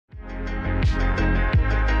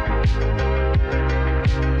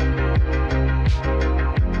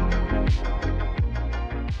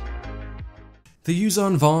The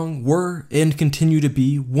YUUZHAN VONG were, and continue to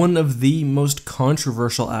be, one of the most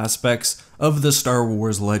controversial aspects of the Star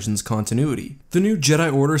Wars Legends continuity. The new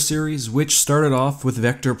Jedi Order series, which started off with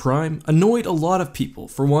Vector Prime, annoyed a lot of people,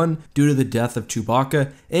 for one, due to the death of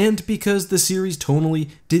Chewbacca, and because the series tonally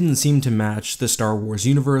didn't seem to match the Star Wars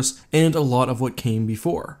universe and a lot of what came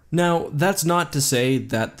before. Now, that's not to say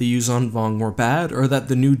that the YUUZHAN VONG were bad, or that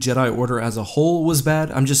the new Jedi Order as a whole was bad.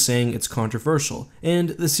 I'm just saying it's controversial, and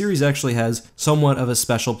the series actually has somewhat of a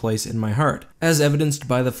special place in my heart, as evidenced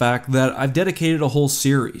by the fact that I've dedicated a whole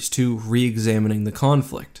series to re-examining the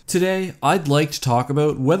conflict. Today, I'd like to talk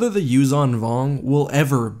about whether the YUUZHAN VONG will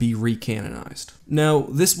ever be recanonized. Now,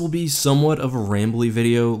 this will be somewhat of a rambly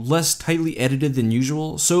video, less tightly edited than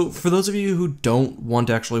usual, so for those of you who don't want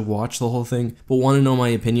to actually watch the whole thing, but want to know my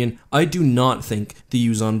opinion, I do not think the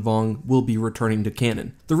YUUZHAN VONG will be returning to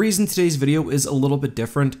canon. The reason today's video is a little bit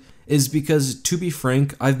different is because, to be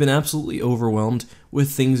frank, I've been absolutely overwhelmed with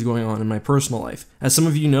things going on in my personal life. As some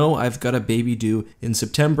of you know, I've got a baby due in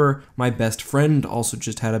September, my best friend also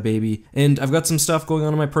just had a baby, and I've got some stuff going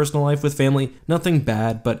on in my personal life with family, nothing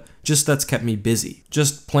bad, but just that's kept me busy.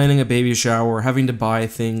 Just planning a baby shower, having to buy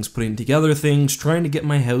things, putting together things, trying to get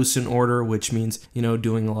my house in order, which means,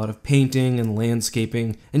 doing a lot of painting and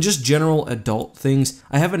landscaping, and just general adult things.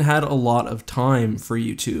 I haven't had a lot of time for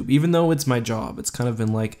YouTube, even though it's my job. It's kind of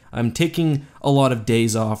been like I'm taking a lot of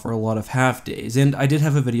days off or a lot of half days, and I did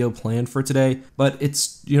have a video planned for today, but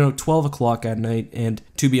it's, 12 o'clock at night, and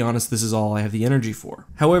to be honest, this is all I have the energy for.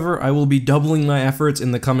 However, I will be doubling my efforts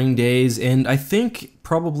in the coming days, and I think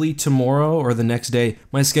probably tomorrow or the next day,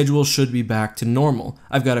 my schedule should be back to normal.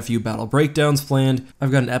 I've got a few battle breakdowns planned.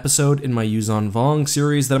 I've got an episode in my YUUZHAN VONG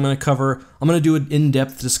series that I'm going to cover. I'm going to do an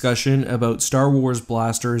in-depth discussion about Star Wars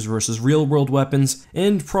blasters versus real-world weapons,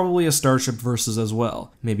 and probably a Starship versus as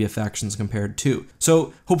well. Maybe a factions compared too.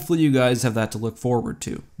 So hopefully you guys have that to look forward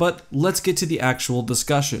to. But let's get to the actual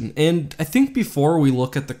discussion, and I think before we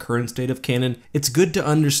look at the current state of canon, it's good to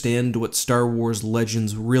understand what Star Wars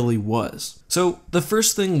Legends really was. So, the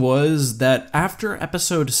first thing was that after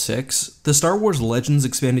Episode 6, the Star Wars Legends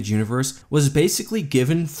Expanded Universe was basically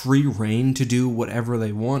given free reign to do whatever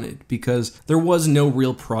they wanted, because there was no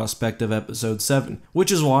real prospect of Episode 7,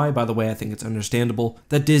 which is why, by the way, I think it's understandable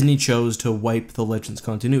that Disney chose to wipe the Legends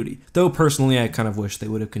continuity, though personally I kind of wish they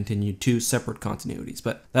would have continued two separate continuities,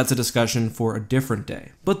 but that's a discussion for a different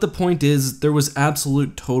day. But the point is, there was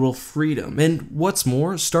absolute total freedom, and what's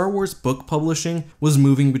more, Star Wars book publishing was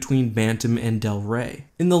moving between Bantam and Del Rey.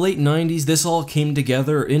 In the late 90s, this all came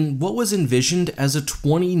together in what was envisioned as a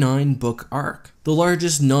 29-book arc, the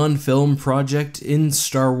largest non-film project in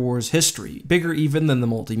Star Wars history, bigger even than the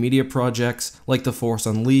multimedia projects like The Force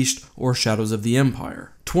Unleashed or Shadows of the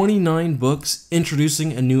Empire. 29 books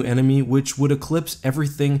introducing a new enemy which would eclipse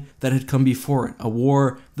everything that had come before it, a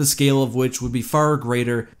war the scale of which would be far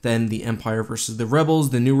greater than the Empire versus the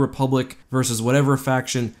Rebels, the New Republic versus whatever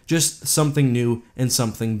faction, just something new and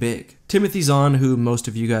something big. Timothy Zahn, who most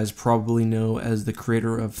of you guys probably know as the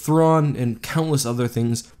creator of Thrawn and countless other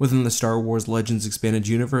things within the Star Wars Legends Expanded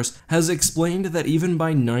Universe, has explained that even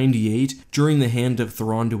by 98, during the Hand of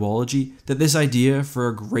Thrawn duology, that this idea for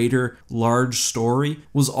a greater, large story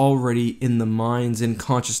was already in the minds and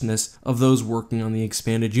consciousness of those working on the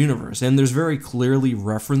expanded universe, and there's very clearly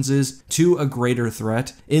references to a greater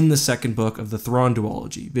threat in the second book of the Thrawn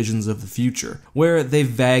duology, Visions of the Future, where they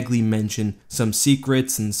vaguely mention some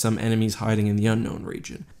secrets and some enemies hiding in the unknown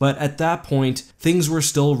region. But at that point, things were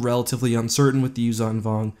still relatively uncertain with the YUUZHAN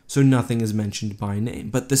VONG, so nothing is mentioned by name,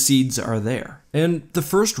 but the seeds are there. And the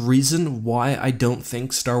first reason why I don't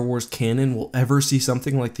think Star Wars canon will ever see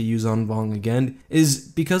something like the YUUZHAN VONG again is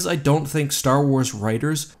because I don't think Star Wars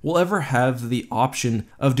writers will ever have the option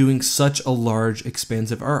of doing such a large,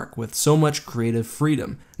 expansive arc with so much creative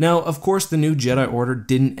freedom. Now, of course, the new Jedi Order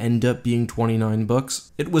didn't end up being 29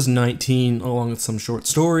 books. It was 19, along with some short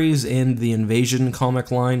stories and the Invasion comic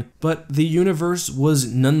line, but the universe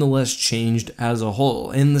was nonetheless changed as a whole,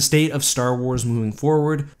 and the state of Star Wars moving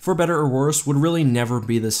forward, for better or worse, would really never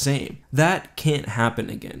be the same. That can't happen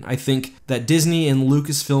again. I think that Disney and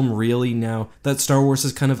Lucasfilm really, now that Star Wars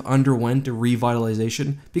has kind of underwent a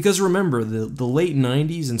revitalization, because remember, the late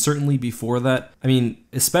 90s and certainly before that,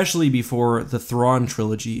 especially before the Thrawn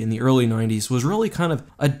trilogy in the early 90s, was really kind of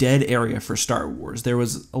a dead area for Star Wars. There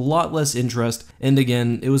was a lot less interest, and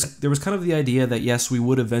again, there was kind of the idea that yes, we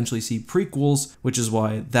would eventually see prequels, which is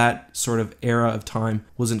why that sort of era of time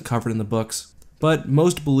wasn't covered in the books. but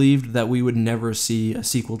most believed that we would never see a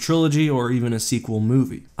sequel trilogy or even a sequel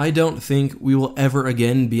movie. I don't think we will ever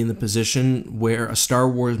again be in the position where a Star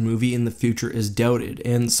Wars movie in the future is doubted,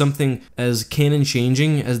 and something as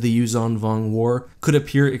canon-changing as the YUUZHAN VONG War could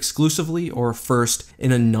appear exclusively or first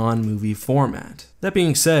in a non-movie format. That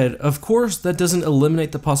being said, of course, that doesn't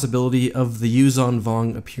eliminate the possibility of the YUUZHAN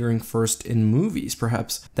VONG appearing first in movies.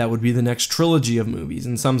 Perhaps that would be the next trilogy of movies,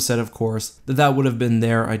 and some said, of course, that that would have been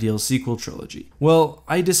their ideal sequel trilogy. Well,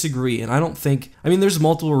 I disagree, and I don't think, there's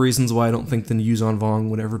multiple reasons why I don't think the YUUZHAN VONG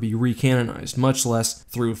would ever be recanonized, much less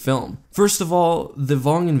through film. First of all, the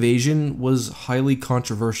Vong invasion was highly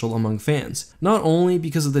controversial among fans, not only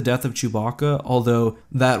because of the death of Chewbacca, although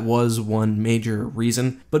that was one major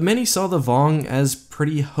reason, but many saw the Vong as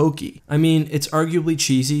pretty hokey. It's arguably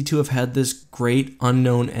cheesy to have had this great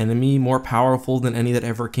unknown enemy, more powerful than any that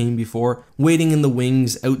ever came before, waiting in the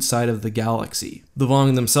wings outside of the galaxy. The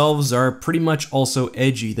Vong themselves are pretty much also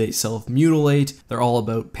edgy. They self-mutilate, they're all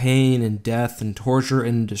about pain and death and torture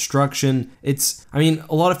and destruction. A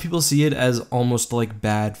lot of people see it as almost like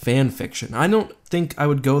bad fan fiction. I don't think I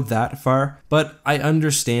would go that far, but I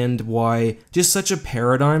understand why just such a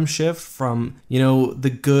paradigm shift from,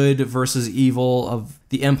 the good versus evil of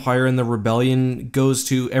the Empire and the Rebellion goes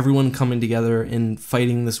to everyone coming together and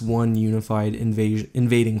fighting this one unified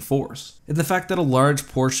invading force. And the fact that a large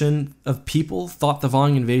portion of people thought the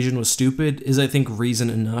Vong invasion was stupid is, I think, reason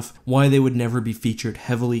enough why they would never be featured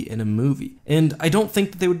heavily in a movie. And I don't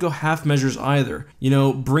think that they would go half measures either.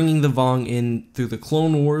 Bringing the Vong in through the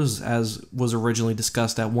Clone Wars, as was originally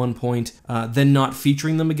discussed at one point, then not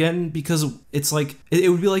featuring them again, because it's like, it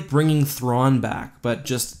would be like bringing Thrawn back, but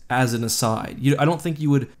just as an aside. I don't think you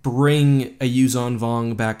would bring a YUUZHAN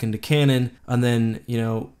VONG back into canon, and then,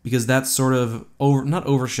 because that's sort of not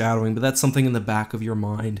overshadowing, but that's something in the back of your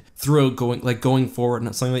mind throughout going forward,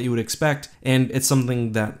 not something that you would expect, and it's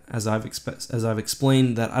something that, as I've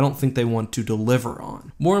explained, that I don't think they want to deliver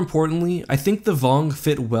on. More importantly, I think the Vong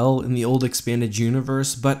fit well in the old expanded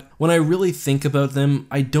universe, but when I really think about them,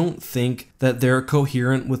 I don't think that they're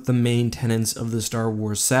coherent with the main tenets of the Star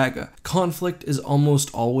Wars saga. Conflict is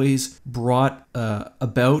almost always brought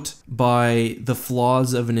about by the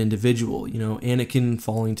flaws of an individual. Anakin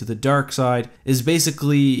falling to the dark side is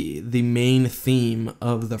basically the main theme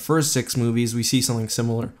of the first 6 movies. We see something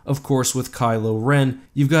similar, of course, with Kylo Ren.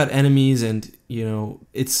 You've got enemies, and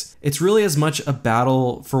it's really as much a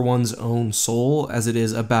battle for one's own soul as it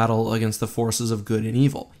is a battle against the forces of good and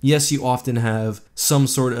evil. Yes, you often have some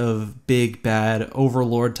sort of big bad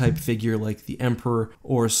overlord type figure like the Emperor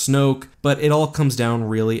or Snoke, but it all comes down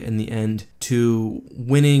really in the end to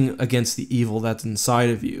winning against the evil that's inside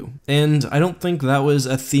of you. And I don't think that was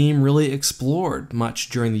a theme really explored much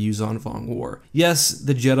during the YUUZHAN VONG War. Yes,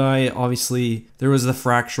 the Jedi, obviously, there was the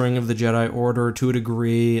fracturing of the Jedi Order to a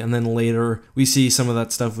degree, and then later we see some of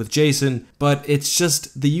that stuff with Jason, but it's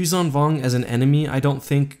just the YUUZHAN VONG as an enemy, I don't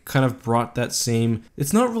think kind of brought that same,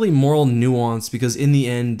 it's not really moral nuance, because in the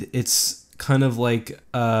end it's kind of like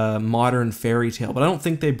a modern fairy tale, but I don't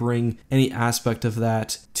think they bring any aspect of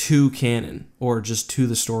that to canon or just to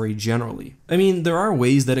the story generally. There are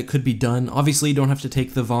ways that it could be done. Obviously, you don't have to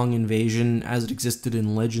take the Vong invasion as it existed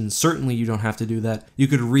in Legends. Certainly, you don't have to do that. You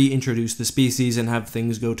could reintroduce the species and have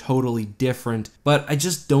things go totally different, but I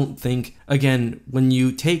just don't think, again, when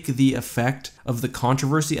you take the effect of the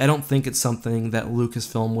controversy, I don't think it's something that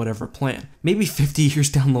Lucasfilm would ever plan. Maybe 50 years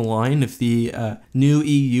down the line, if the new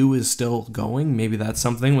EU is still going, maybe that's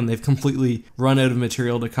something when they've completely run out of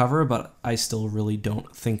material to cover, but I still really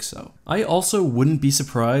don't think so. I also wouldn't be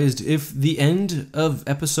surprised if the end of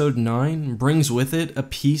episode 9 brings with it a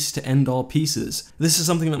piece to end all pieces. This is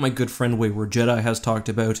something that my good friend Wayward Jedi has talked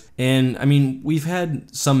about, and we've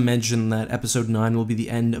had some mention that episode 9 will be the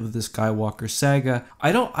end of the Skywalker saga.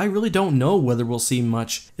 I really don't know whether we'll see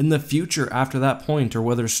much in the future after that point, or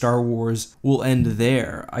whether Star Wars will end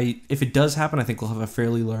there. If it does happen, I think we'll have a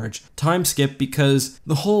fairly large time skip, because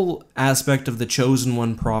the whole aspect of the Chosen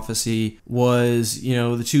One prophecy was,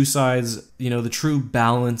 the two sides, the true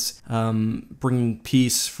balance, bringing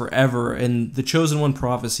peace forever, and the Chosen One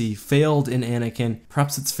prophecy failed in Anakin.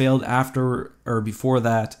 Perhaps it's failed after or before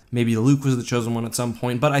that. Maybe Luke was the chosen one at some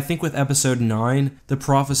point, but I think with episode 9, the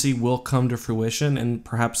prophecy will come to fruition, and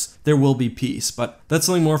perhaps there will be peace, but that's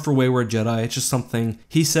something more for Wayward Jedi. It's just something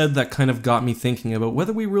he said that kind of got me thinking about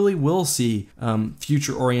whether we really will see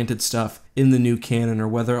future-oriented stuff in the new canon, or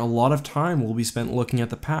whether a lot of time will be spent looking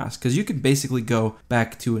at the past, because you could basically go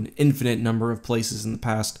back to an infinite number of places in the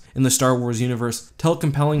past in the Star Wars universe, tell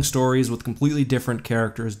compelling stories with completely different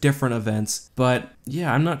characters, different events, but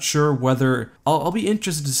yeah, I'm not sure whether, I'll be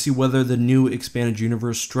interested to see whether the new expanded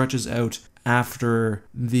universe stretches out after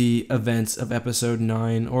the events of episode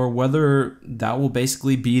 9, or whether that will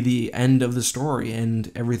basically be the end of the story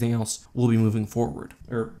and everything else will be moving forward,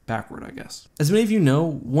 or backward, I guess. As many of you know,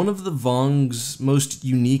 one of the Vong's most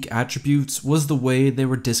unique attributes was the way they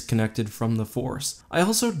were disconnected from the Force. I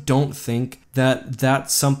also don't think that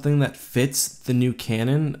that's something that fits the new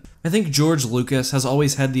canon. I think George Lucas has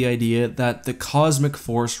always had the idea that the cosmic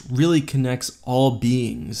force really connects all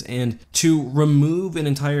beings, and to remove an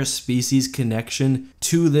entire species connection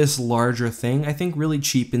to this larger thing, I think really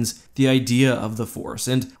cheapens the idea of the Force.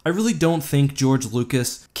 And I really don't think George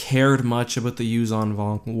Lucas cared much about the YUUZHAN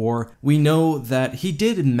VONG War. We know that he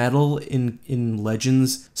did meddle in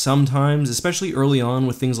Legends sometimes, especially early on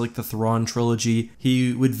with things like the Thrawn trilogy.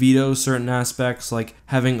 He would veto certain aspects, like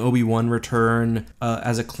having Obi-Wan return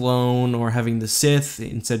as a clone, or having the Sith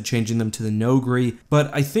instead changing them to the Nogri. But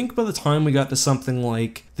I think by the time we got to something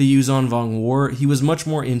like the YUUZHAN VONG War, he was much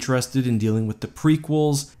more interested in dealing with the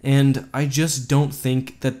prequels, and I just don't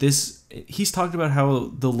think that he's talked about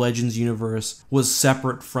how the Legends universe was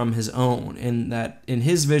separate from his own, and that in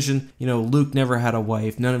his vision, Luke never had a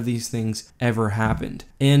wife, none of these things ever happened.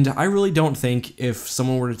 And I really don't think if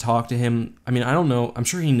someone were to talk to him, I don't know, I'm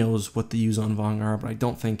sure he knows what the YUUZHAN VONG are, but I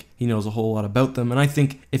don't think he knows a whole lot about them. And I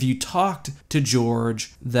think if you talked to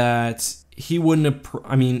George, that he wouldn't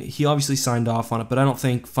have, he obviously signed off on it, but I don't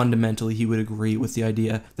think fundamentally he would agree with the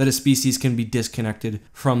idea that a species can be disconnected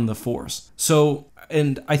from the Force.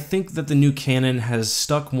 And I think that the new canon has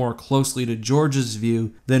stuck more closely to George's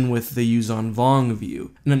view than with the YUUZHAN VONG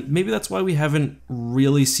view. And maybe that's why we haven't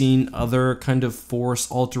really seen other kind of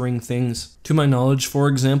Force-altering things. To my knowledge, for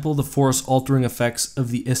example, the Force-altering effects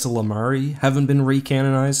of the Islamari haven't been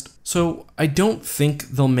recanonized, so I don't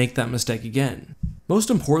think they'll make that mistake again. Most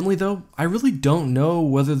importantly though, I really don't know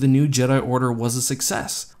whether the new Jedi Order was a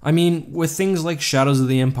success. With things like Shadows of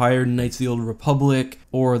the Empire, Knights of the Old Republic,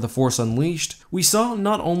 or The Force Unleashed, we saw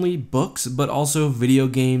not only books, but also video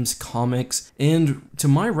games, comics, and to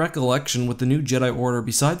my recollection with the new Jedi Order,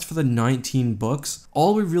 besides for the 19 books,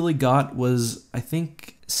 all we really got was, I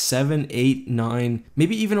think, 7, 8, 9,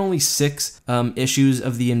 maybe even only 6 issues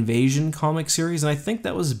of the Invasion comic series, and I think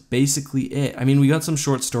that was basically it. We got some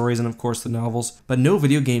short stories and of course the novels, but no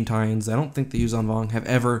video game tie-ins. I don't think the YUUZHAN VONG have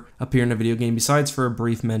ever appeared in a video game besides for a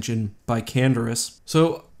brief mention by Canderous.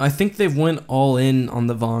 So I think they've went all in on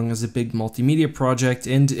the Vong as a big multimedia project,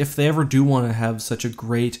 and if they ever do want to have such a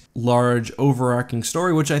great, large, overarching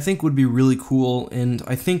story, which I think would be really cool, and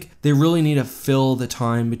I think they really need to fill the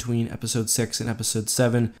time between episode 6 and episode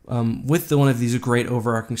 7 with one of these great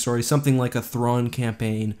overarching stories, something like a Thrawn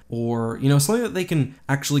campaign, or, something that they can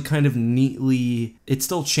actually kind of neatly, it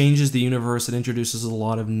still changes the universe, it introduces a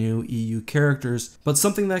lot of new EU characters, but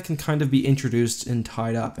something that can kind of be introduced and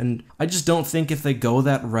tied up, and I just don't think if they go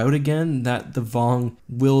that route again, that the Vong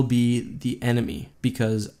will be the enemy,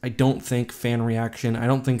 because I don't think fan reaction, I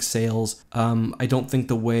don't think sales, I don't think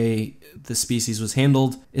the way the species was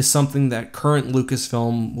handled is something that current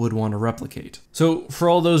Lucasfilm would want to replicate. So for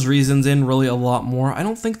all those reasons and really a lot more, I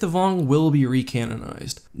don't think the Vong will be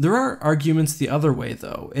recanonized. There are arguments the other way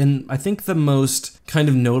though, and I think the most kind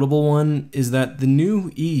of notable one is that the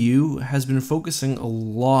new EU has been focusing a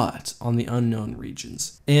lot on the unknown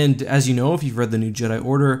regions. And as you know, if you've read the new Jedi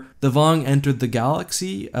Order, the Vong entered the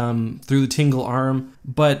galaxy through the Tingle Arm,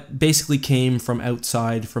 but basically came from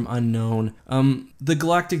outside, from unknown. The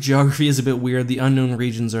galactic geography is a bit weird. The unknown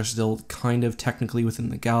regions are still kind of technically within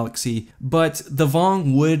the galaxy, but the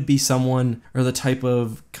Vong would be someone, or the type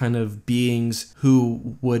of kind of beings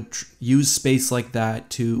who would use space like that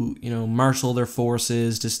to, marshal their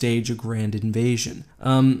forces to stage a grand invasion.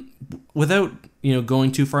 Without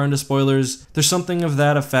going too far into spoilers, there's something of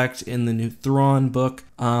that effect in the new Thrawn book.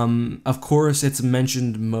 Of course, it's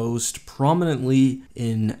mentioned most prominently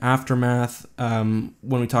in Aftermath when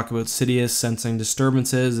we talk about Sidious sensing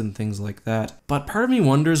disturbances and things like that. But part of me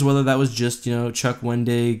wonders whether that was just, Chuck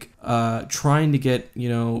Wendig trying to get,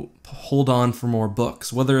 hold on for more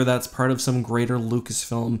books, whether that's part of some greater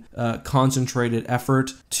Lucasfilm concentrated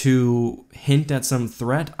effort to hint at some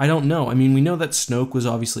threat. I don't know. We know that Snoke was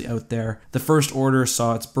obviously out there. The First Order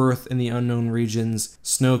saw its birth in the unknown regions.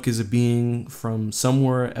 Snoke is a being from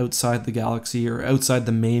somewhere outside the galaxy, or outside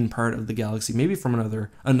the main part of the galaxy, maybe from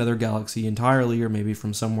another galaxy entirely, or maybe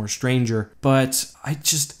from somewhere stranger. But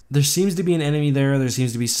there seems to be an enemy there. There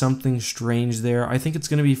seems to be something strange there. I think it's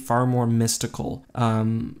going to be far more mystical,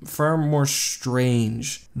 far more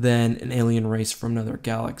strange than an alien race from another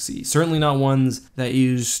galaxy. Certainly not ones that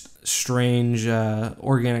used strange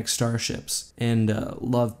organic starships and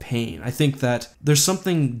love pain. I think that there's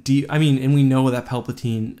something deep. And we know that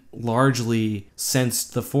Palpatine largely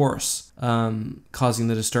sensed the Force causing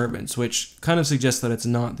the disturbance, which kind of suggests that it's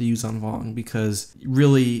not the YUUZHAN VONG, because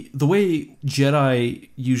really the way Jedi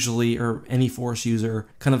usually, or any Force user,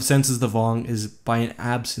 kind of senses the Vong is by an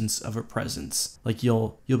absence of a presence. Like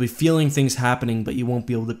you'll be feeling things happening, but you won't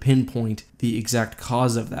be able to pinpoint the exact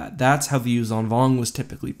cause of that. That's how the YUUZHAN VONG was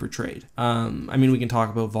typically portrayed. I mean, we can talk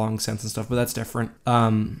about Vong sense and stuff, but that's different.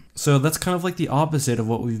 So that's kind of like the opposite of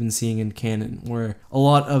what we've been seeing in canon, where a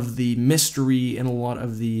lot of the mystery and a lot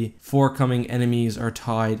of the forecoming enemies are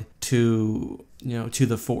tied to, you know, to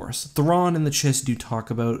the Force. Thrawn and the Chiss do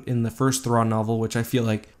talk about in the first Thrawn novel, which I feel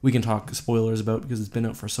like we can talk spoilers about because it's been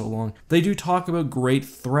out for so long. They do talk about great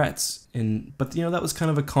threats, but you know, that was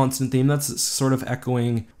kind of a constant theme. That's sort of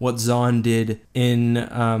echoing what Zahn did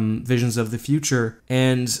in Visions of the Future.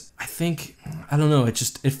 And I think, I don't know, it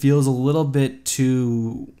feels a little bit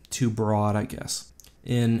too broad, I guess.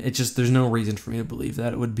 And there's no reason for me to believe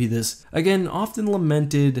that it would be this, again, often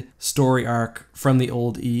lamented story arc from the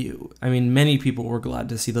old EU. I mean, many people were glad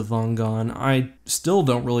to see the Vong gone. I still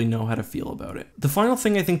don't really know how to feel about it. The final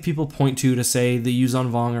thing I think people point to say the YUUZHAN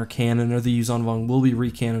VONG are canon, or the YUUZHAN VONG will be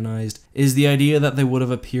recanonized, is the idea that they would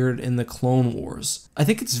have appeared in the Clone Wars. I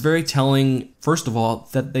think it's very telling, first of all,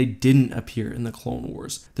 that they didn't appear in the Clone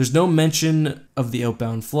Wars. There's no mention of the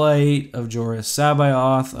Outbound Flight, of Jorah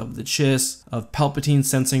Sabaoth, of the Chiss, of Palpatine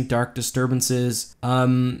sensing dark disturbances.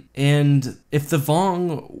 And if the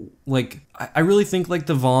Vong, like, I really think like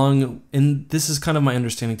the Vong, and this is kind of my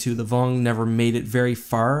understanding too, the Vong never made it very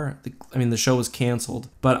far. I mean, the show was canceled,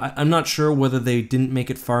 but I'm not sure whether they didn't make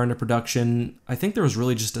it far into production. I think there was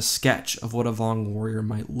really just a sketch of what a Vong warrior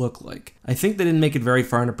might look like. I think they didn't make it very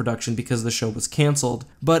far into production because the show was canceled,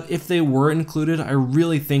 but if they were included, I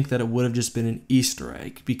really think that it would have just been an Easter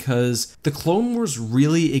egg, because the Clone Wars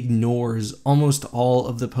really ignores almost all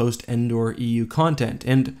of the post-Endor EU content,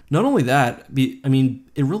 and not only that, I mean,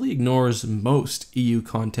 it really ignores most EU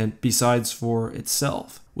content besides for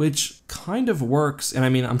itself, which kind of works. And I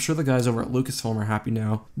mean, I'm sure the guys over at Lucasfilm are happy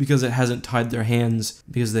now because it hasn't tied their hands,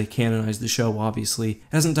 because they canonized the show, obviously. It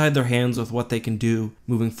hasn't tied their hands with what they can do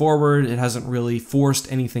moving forward. It hasn't really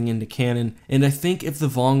forced anything into canon. And I think if the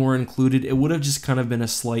Vong were included, it would have just kind of been a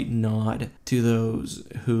slight nod to those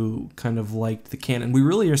who kind of liked the canon. We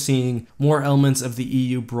really are seeing more elements of the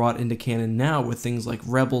EU brought into canon now, with things like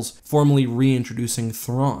Rebels formally reintroducing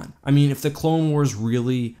Thrawn. I mean, if the Clone Wars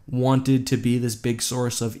really wanted to be this big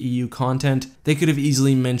source of EU content, they could have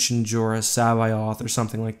easily mentioned Jorah Sabaoth or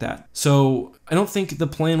something like that. So I don't think the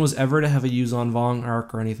plan was ever to have a YUUZHAN VONG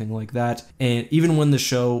arc or anything like that. And even when the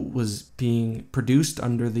show was being produced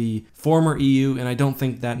under the former EU, and I don't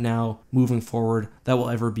think that now, moving forward, that will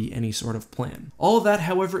ever be any sort of plan. All of that,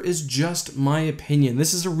 however, is just my opinion.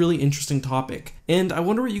 This is a really interesting topic, and I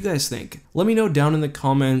wonder what you guys think. Let me know down in the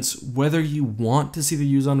comments whether you want to see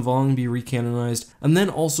the YUUZHAN VONG be recanonized, and then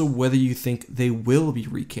also whether you think they will be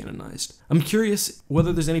recanonized. I'm curious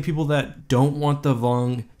whether there's any people that don't want the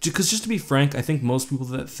Vong, because just to be frank, I think most people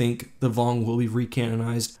that think the Vong will be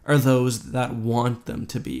recanonized are those that want them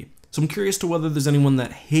to be. So I'm curious to whether there's anyone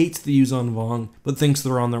that hates the YUUZHAN VONG but thinks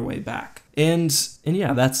they're on their way back. And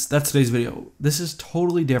yeah, that's today's video. This is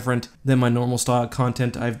totally different than my normal style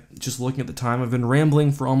content. Just looking at the time, I've been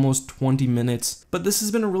rambling for almost 20 minutes, but this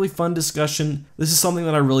has been a really fun discussion. This is something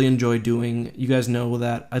that I really enjoy doing. You guys know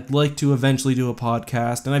that I'd like to eventually do a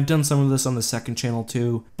podcast, and I've done some of this on the second channel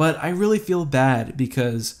too, but I really feel bad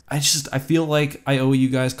because I feel like I owe you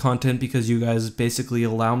guys content because you guys basically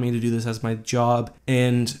allow me to do this as my job,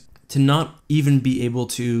 and to not even be able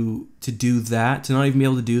to do that, to not even be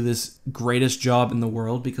able to do this greatest job in the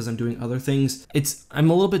world because I'm doing other things, I'm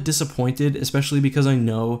a little bit disappointed, especially because I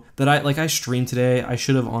know that I streamed today. I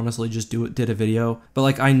should have honestly just did a video, but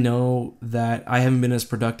like I know that I haven't been as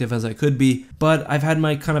productive as I could be, but I've had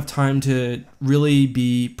my kind of time to really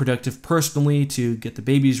be productive personally, to get the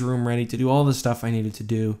baby's room ready, to do all the stuff I needed to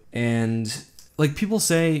do. And like people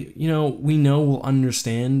say, you know, we'll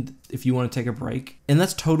understand if you want to take a break, and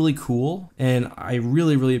that's totally cool, and I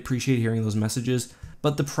really, really appreciate hearing those messages.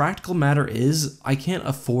 But the practical matter is, I can't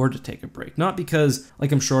afford to take a break. Not because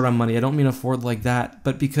like I'm short on money, I don't mean afford like that,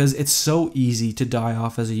 but because it's so easy to die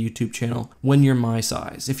off as a YouTube channel when you're my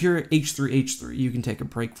size. If you're H3, you can take a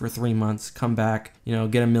break for 3 months, come back, you know,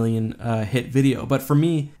 get a million hit video. But for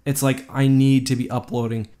me, it's like I need to be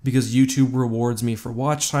uploading because YouTube rewards me for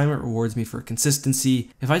watch time, it rewards me for consistency.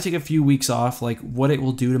 If I take a few weeks off, like what it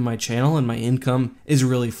will do to my channel and my income is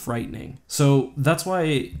really frightening. So that's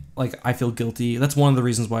why like I feel guilty. That's one one of the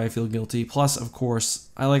reasons why I feel guilty. Plus, of course,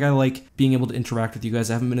 I like being able to interact with you guys.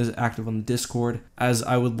 I haven't been as active on the Discord as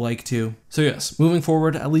I would like to. So yes, moving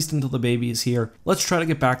forward, at least until the baby is here, let's try to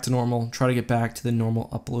get back to normal, try to get back to the normal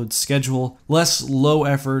upload schedule. Less low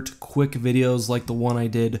effort, quick videos like the one I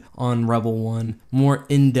did on Rebel 1, more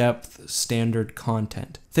in-depth standard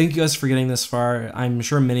content. Thank you guys for getting this far. I'm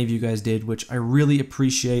sure many of you guys did, which I really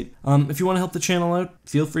appreciate. If you want to help the channel out,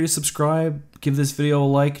 feel free to subscribe, give this video a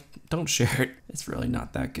like. Don't share it. It's really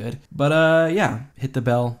not that good. But yeah, hit the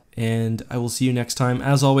bell, and I will see you next time.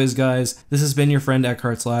 As always, guys, this has been your friend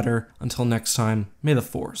EckhartsLadder. Until next time, may the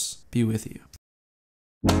Force be with you.